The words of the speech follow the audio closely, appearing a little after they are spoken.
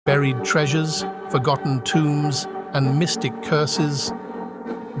buried treasures, forgotten tombs, and mystic curses.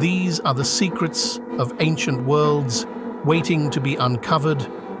 These are the secrets of ancient worlds waiting to be uncovered.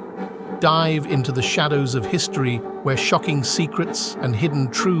 Dive into the shadows of history where shocking secrets and hidden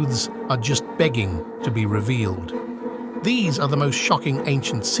truths are just begging to be revealed. These are the most shocking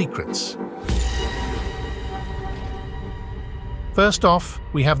ancient secrets. First off,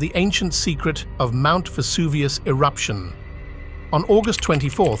 we have the ancient secret of Mount Vesuvius eruption. On August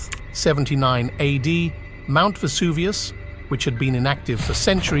 24th, 79 AD, Mount Vesuvius, which had been inactive for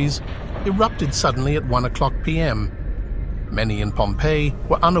centuries, erupted suddenly at 1:00 p.m. Many in Pompeii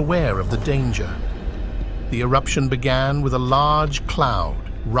were unaware of the danger. The eruption began with a large cloud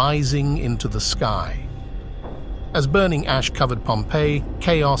rising into the sky. As burning ash covered Pompeii,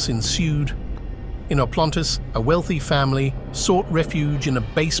 chaos ensued. In Oplontis, a wealthy family sought refuge in a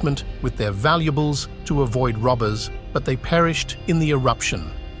basement with their valuables to avoid robbers, but they perished in the eruption.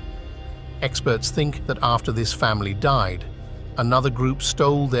 Experts think that after this family died, another group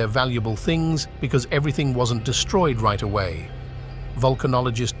stole their valuable things because everything wasn't destroyed right away.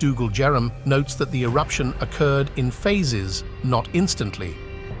 Volcanologist Dougal Jerram notes that the eruption occurred in phases, not instantly.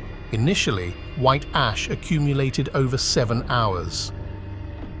 Initially, white ash accumulated over 7 hours.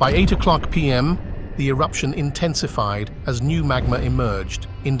 By 8:00 p.m., the eruption intensified as new magma emerged,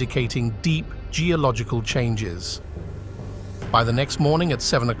 indicating deep geological changes. By the next morning at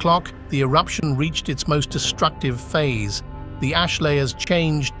 7 o'clock, the eruption reached its most destructive phase. The ash layers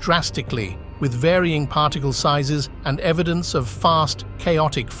changed drastically, with varying particle sizes and evidence of fast,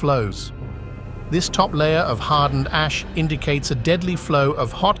 chaotic flows. This top layer of hardened ash indicates a deadly flow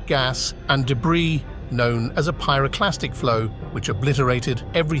of hot gas and debris known as a pyroclastic flow, which obliterated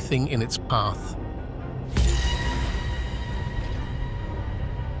everything in its path.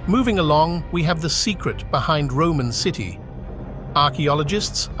 Moving along, we have the secret behind Roman city.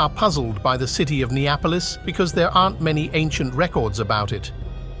 Archaeologists are puzzled by the city of Neapolis because there aren't many ancient records about it.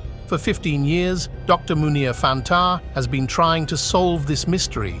 For 15 years, Dr. Munir Fantar has been trying to solve this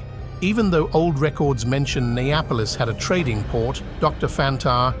mystery. Even though old records mention Neapolis had a trading port, Dr.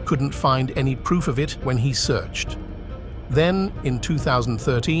 Fantar couldn't find any proof of it when he searched. Then, in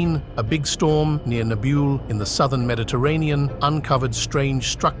 2013, a big storm near Naboul in the southern Mediterranean uncovered strange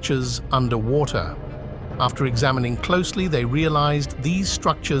structures underwater. After examining closely, they realized these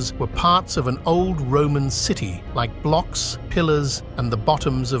structures were parts of an old Roman city, like blocks, pillars, and the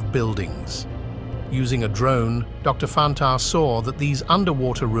bottoms of buildings. Using a drone, Dr. Fantar saw that these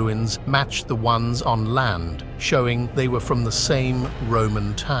underwater ruins matched the ones on land, showing they were from the same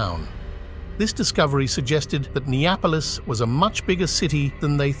Roman town. This discovery suggested that Neapolis was a much bigger city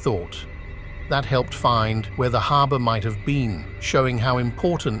than they thought. That helped find where the harbor might have been, showing how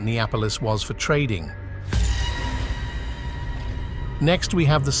important Neapolis was for trading. Next, we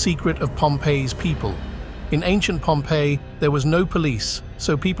have the secret of Pompeii's people. In ancient Pompeii, there was no police,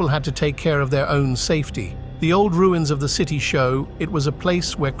 so people had to take care of their own safety. The old ruins of the city show it was a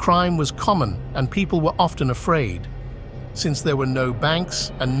place where crime was common and people were often afraid. Since there were no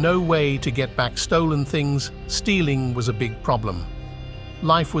banks and no way to get back stolen things, stealing was a big problem.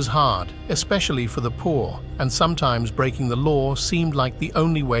 Life was hard, especially for the poor, and sometimes breaking the law seemed like the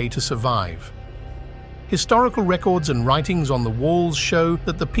only way to survive. Historical records and writings on the walls show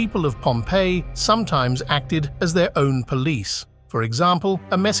that the people of Pompeii sometimes acted as their own police. For example,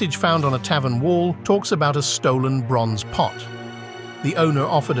 a message found on a tavern wall talks about a stolen bronze pot. The owner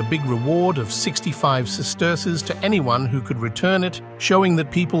offered a big reward of 65 sesterces to anyone who could return it, showing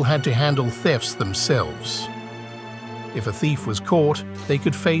that people had to handle thefts themselves. If a thief was caught, they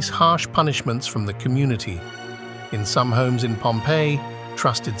could face harsh punishments from the community. In some homes in Pompeii,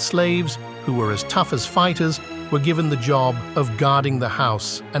 trusted slaves, who were as tough as fighters, were given the job of guarding the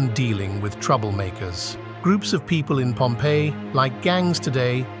house and dealing with troublemakers. Groups of people in Pompeii, like gangs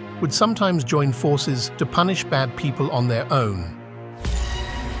today, would sometimes join forces to punish bad people on their own.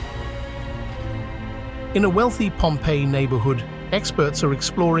 In a wealthy Pompeii neighborhood, experts are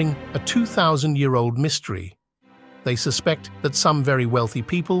exploring a 2,000-year-old mystery. They suspect that some very wealthy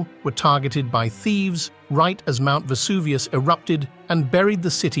people were targeted by thieves right as Mount Vesuvius erupted and buried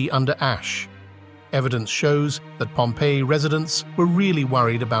the city under ash. Evidence shows that Pompeii residents were really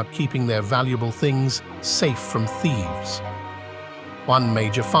worried about keeping their valuable things safe from thieves. One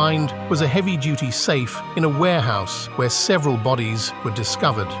major find was a heavy-duty safe in a warehouse where several bodies were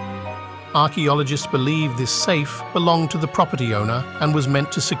discovered. Archaeologists believe this safe belonged to the property owner and was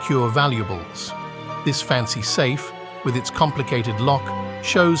meant to secure valuables. This fancy safe, with its complicated lock,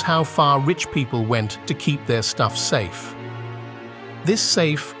 shows how far rich people went to keep their stuff safe. This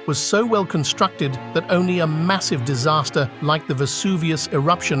safe was so well constructed that only a massive disaster like the Vesuvius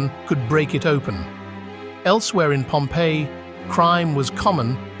eruption could break it open. Elsewhere in Pompeii, crime was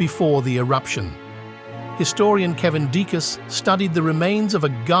common before the eruption. Historian Kevin Dekas studied the remains of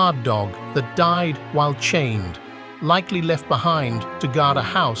a guard dog that died while chained, likely left behind to guard a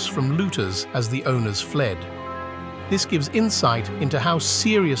house from looters as the owners fled. This gives insight into how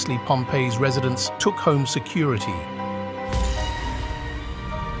seriously Pompeii's residents took home security.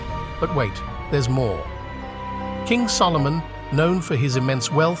 But wait, there's more. King Solomon, known for his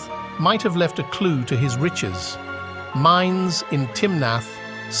immense wealth, might have left a clue to his riches. Mines in Timnath,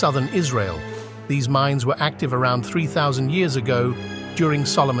 southern Israel. These mines were active around 3,000 years ago during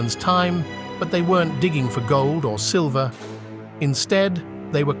Solomon's time, but they weren't digging for gold or silver. Instead,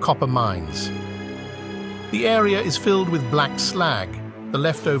 they were copper mines. The area is filled with black slag, the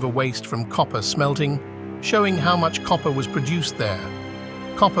leftover waste from copper smelting, showing how much copper was produced there.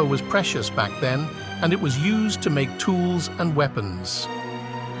 Copper was precious back then, and it was used to make tools and weapons.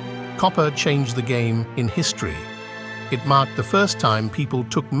 Copper changed the game in history. It marked the first time people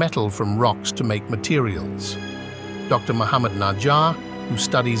took metal from rocks to make materials. Dr. Muhammad Najjar, who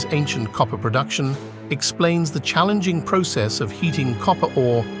studies ancient copper production, explains the challenging process of heating copper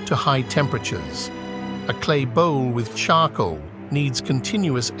ore to high temperatures. A clay bowl with charcoal needs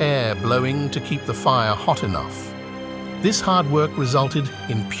continuous air blowing to keep the fire hot enough. This hard work resulted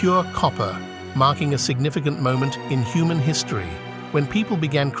in pure copper, marking a significant moment in human history, when people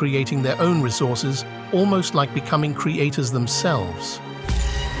began creating their own resources, almost like becoming creators themselves.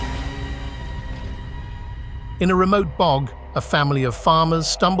 In a remote bog, a family of farmers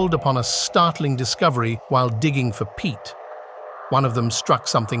stumbled upon a startling discovery while digging for peat. One of them struck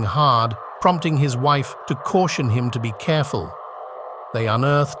something hard, prompting his wife to caution him to be careful. They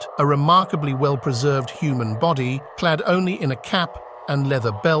unearthed a remarkably well-preserved human body, clad only in a cap and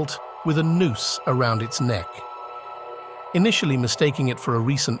leather belt, with a noose around its neck. Initially mistaking it for a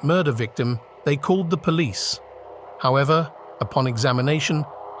recent murder victim, they called the police. However, upon examination,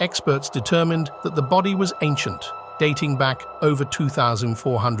 experts determined that the body was ancient, dating back over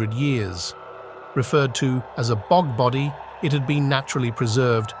 2,400 years. Referred to as a bog body, it had been naturally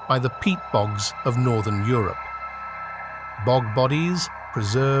preserved by the peat bogs of northern Europe. Bog bodies,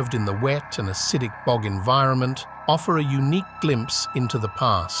 preserved in the wet and acidic bog environment, offer a unique glimpse into the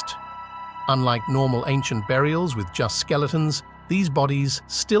past. Unlike normal ancient burials with just skeletons, these bodies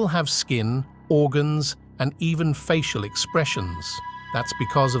still have skin, organs, and even facial expressions. That's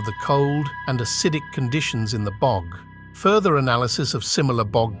because of the cold and acidic conditions in the bog. Further analysis of similar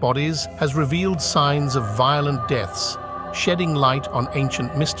bog bodies has revealed signs of violent deaths, shedding light on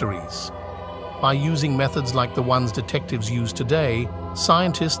ancient mysteries. By using methods like the ones detectives use today,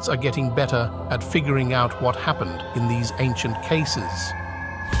 scientists are getting better at figuring out what happened in these ancient cases.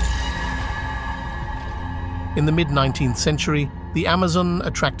 In the mid-19th century, the Amazon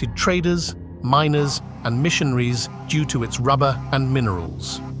attracted traders, miners, and missionaries due to its rubber and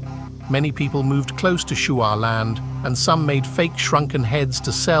minerals. Many people moved close to Shuar land, and some made fake shrunken heads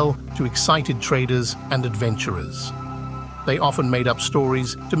to sell to excited traders and adventurers. They often made up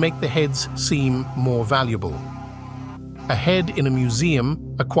stories to make the heads seem more valuable. A head in a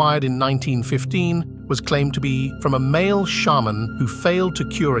museum, acquired in 1915, was claimed to be from a male shaman who failed to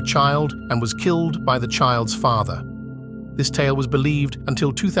cure a child and was killed by the child's father. This tale was believed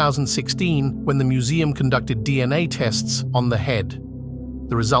until 2016, when the museum conducted DNA tests on the head.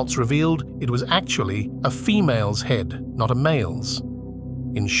 The results revealed it was actually a female's head, not a male's.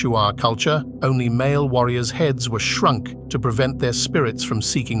 In Shuar culture, only male warriors' heads were shrunk to prevent their spirits from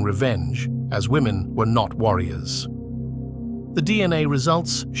seeking revenge, as women were not warriors. The DNA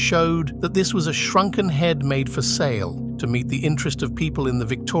results showed that this was a shrunken head made for sale to meet the interest of people in the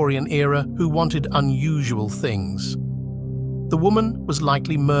Victorian era who wanted unusual things. The woman was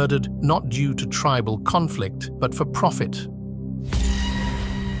likely murdered not due to tribal conflict, but for profit.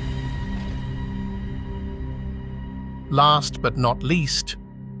 Last but not least,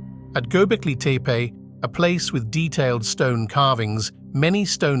 at Göbekli Tepe, a place with detailed stone carvings, many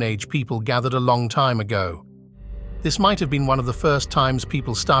Stone Age people gathered a long time ago. This might have been one of the first times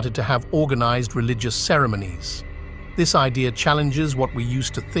people started to have organized religious ceremonies. This idea challenges what we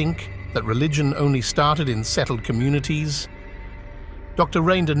used to think, that religion only started in settled communities. Dr.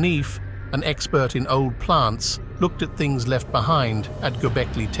 Reinder Neef, an expert in old plants, looked at things left behind at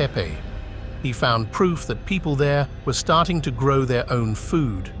Göbekli Tepe. He found proof that people there were starting to grow their own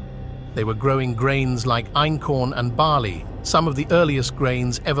food. They were growing grains like einkorn and barley, some of the earliest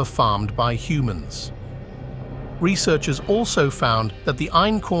grains ever farmed by humans. Researchers also found that the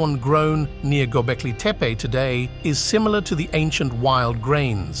einkorn grown near Göbekli Tepe today is similar to the ancient wild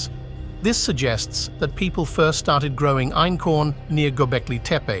grains. This suggests that people first started growing einkorn near Göbekli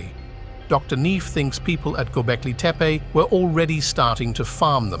Tepe. Dr. Neef thinks people at Göbekli Tepe were already starting to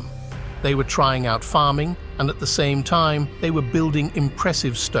farm them. They were trying out farming, and at the same time, they were building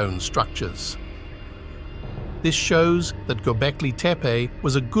impressive stone structures. This shows that Göbekli Tepe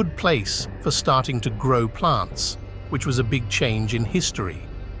was a good place for starting to grow plants, which was a big change in history.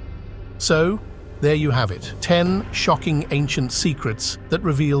 So, there you have it, 10 shocking ancient secrets that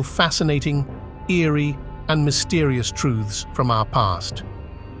reveal fascinating, eerie, and mysterious truths from our past.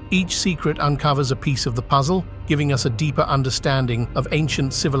 Each secret uncovers a piece of the puzzle, giving us a deeper understanding of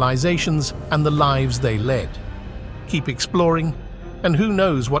ancient civilizations and the lives they led. Keep exploring, and who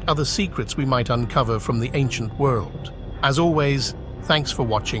knows what other secrets we might uncover from the ancient world. As always, thanks for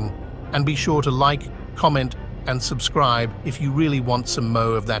watching, and be sure to like, comment, and subscribe if you really want some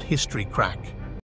more of that history crack.